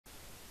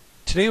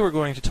Today we're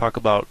going to talk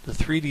about the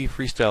 3D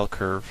freestyle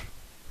curve.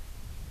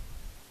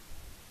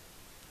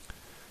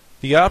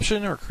 The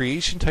option or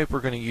creation type we're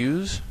going to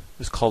use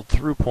is called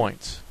through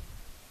points.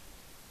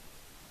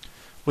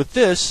 With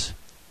this,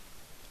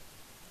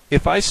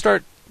 if I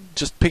start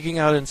just picking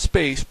out in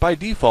space, by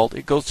default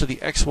it goes to the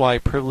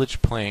XY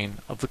privileged plane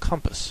of the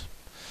compass.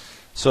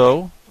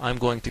 So I'm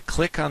going to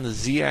click on the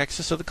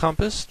Z-axis of the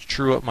compass to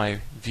true up my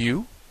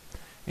view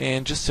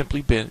and just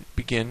simply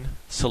begin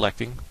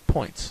selecting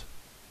points.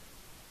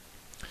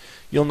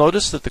 You'll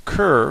notice that the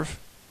curve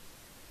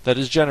that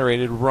is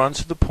generated runs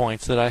to the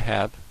points that I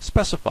have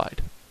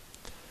specified.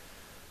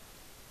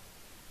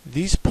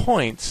 These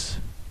points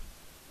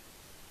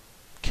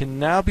can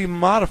now be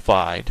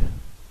modified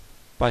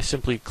by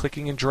simply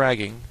clicking and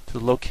dragging to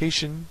the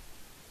location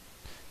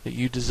that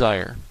you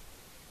desire.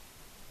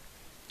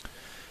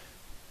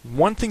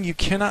 One thing you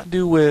cannot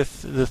do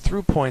with the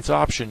through points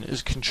option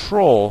is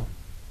control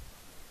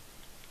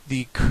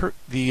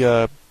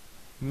the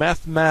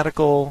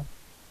mathematical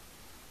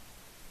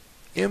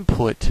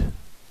input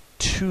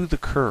to the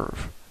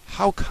curve.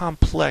 How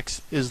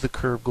complex is the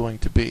curve going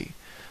to be?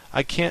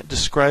 I can't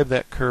describe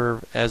that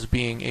curve as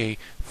being a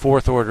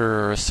fourth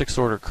order or a sixth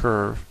order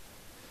curve.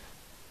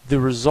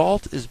 The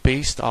result is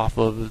based off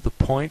of the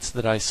points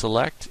that I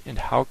select and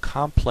how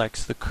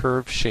complex the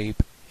curve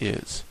shape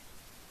is.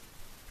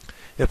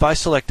 If I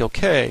select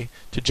OK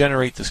to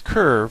generate this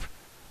curve,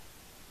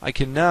 I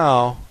can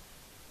now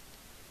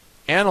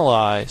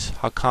analyze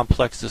how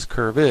complex this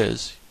curve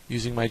is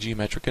using my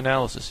geometric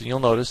analysis. And you'll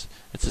notice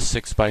it's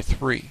a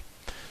 6x3.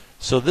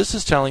 So this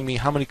is telling me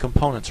how many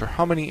components or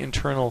how many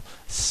internal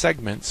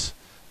segments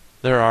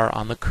there are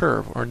on the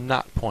curve, or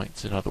knot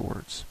points in other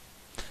words.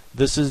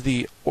 This is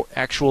the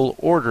actual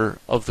order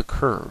of the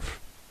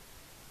curve.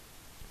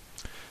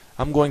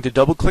 I'm going to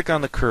double click on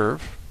the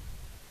curve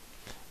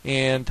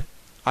and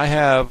I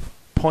have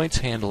points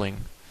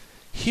handling.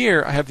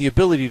 Here I have the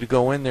ability to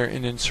go in there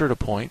and insert a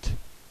point.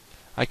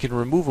 I can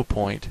remove a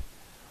point,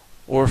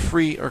 or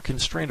free or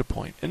constrain a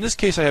point. In this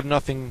case I have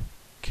nothing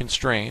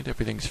constrained,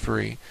 everything's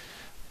free.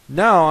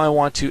 Now I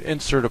want to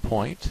insert a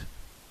point.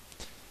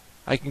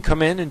 I can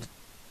come in and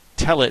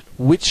tell it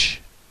which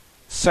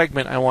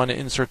segment I want to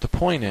insert the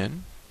point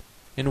in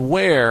and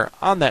where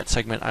on that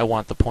segment I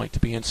want the point to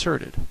be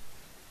inserted.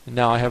 And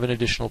now I have an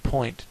additional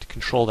point to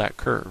control that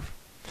curve.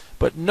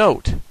 But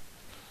note,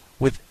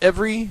 with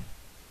every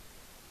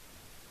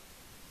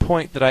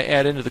point that I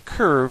add into the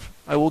curve,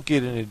 I will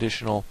get an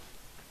additional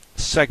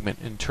segment,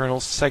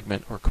 internal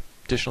segment, or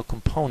additional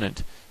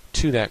component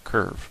to that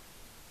curve.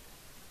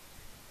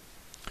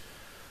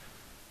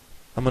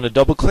 I'm going to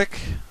double click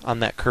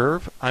on that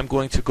curve. I'm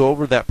going to go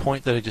over that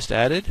point that I just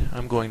added.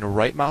 I'm going to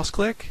right mouse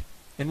click,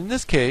 and in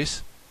this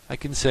case I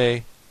can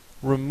say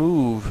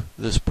remove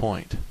this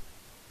point.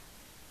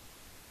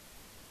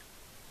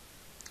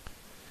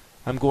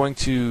 I'm going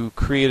to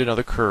create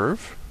another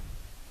curve.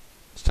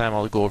 This time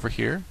I'll go over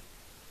here,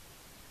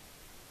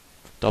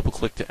 double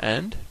click to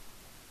end.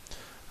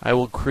 I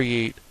will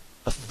create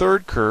a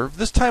third curve.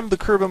 This time the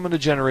curve I'm going to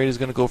generate is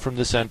going to go from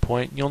this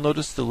endpoint. You'll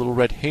notice the little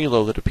red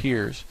halo that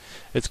appears.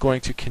 It's going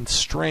to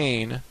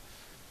constrain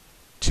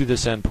to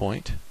this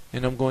endpoint,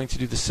 and I'm going to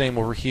do the same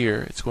over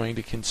here. It's going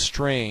to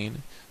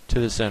constrain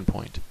to this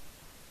endpoint.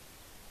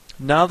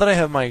 Now that I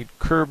have my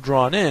curve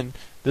drawn in,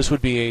 this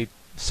would be a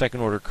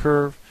second order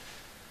curve.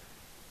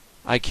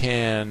 I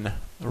can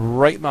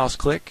right mouse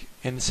click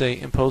and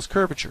say impose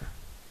curvature.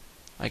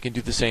 I can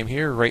do the same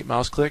here, right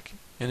mouse click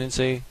and then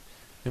say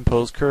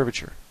impose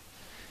curvature.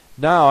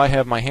 Now I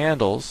have my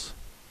handles,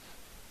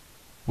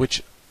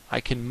 which I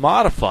can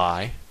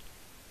modify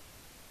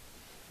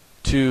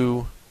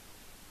to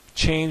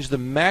change the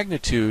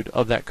magnitude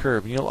of that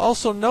curve. And you'll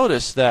also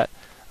notice that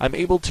I'm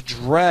able to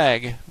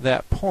drag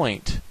that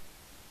point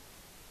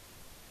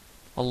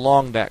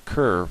along that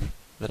curve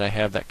that I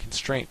have that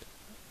constraint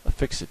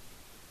affixed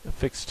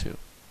to.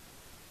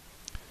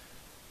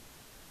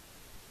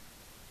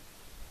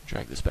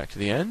 Drag this back to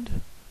the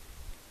end.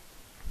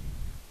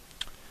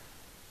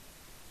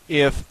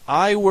 If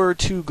I were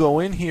to go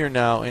in here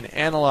now and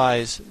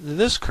analyze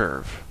this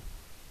curve,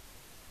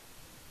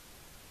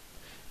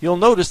 you'll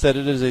notice that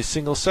it is a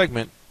single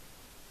segment,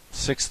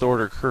 sixth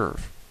order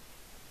curve.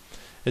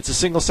 It's a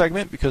single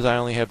segment because I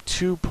only have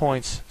 2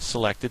 points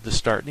selected, the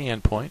start and the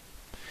end point.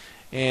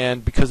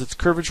 And because it's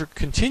curvature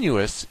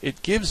continuous,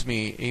 it gives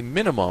me a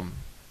minimum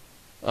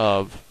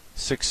of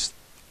 6th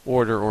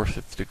order or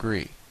 5th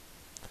degree.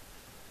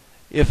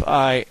 If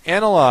I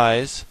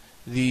analyze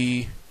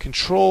the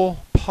control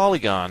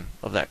polygon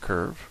of that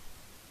curve,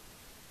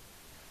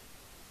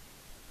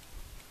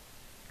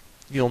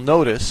 you'll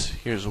notice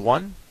here's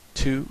 1,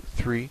 2,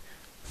 3,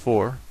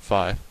 4,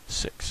 5,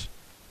 6.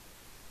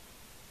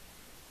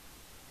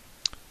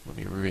 Let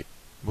me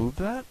remove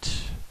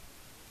that.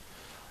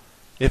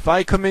 If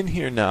I come in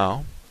here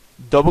now,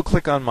 double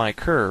click on my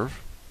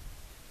curve,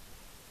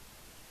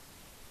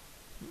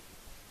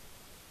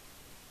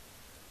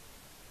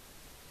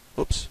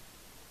 oops,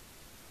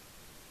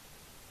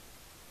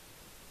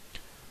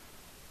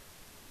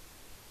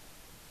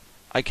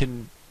 I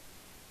can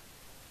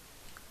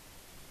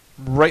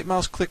right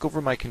mouse click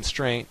over my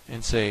constraint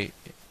and say,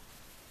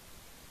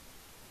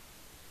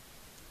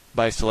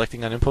 by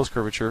selecting on impose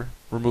curvature,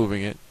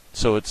 removing it,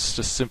 so it's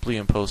just simply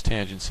impose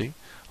tangency.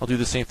 I'll do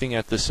the same thing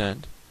at this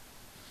end,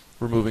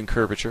 removing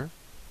curvature.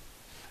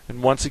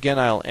 And once again,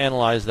 I'll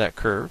analyze that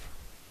curve.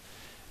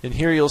 And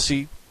here you'll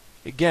see,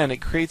 again,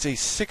 it creates a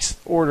 6th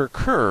order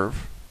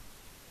curve,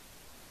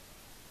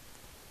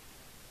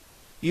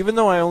 even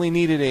though I only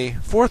needed a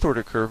 4th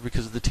order curve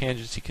because of the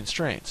tangency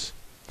constraints.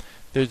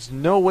 There's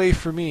no way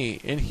for me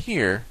in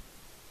here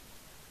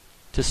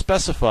to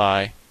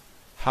specify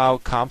how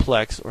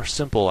complex or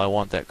simple I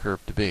want that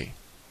curve to be.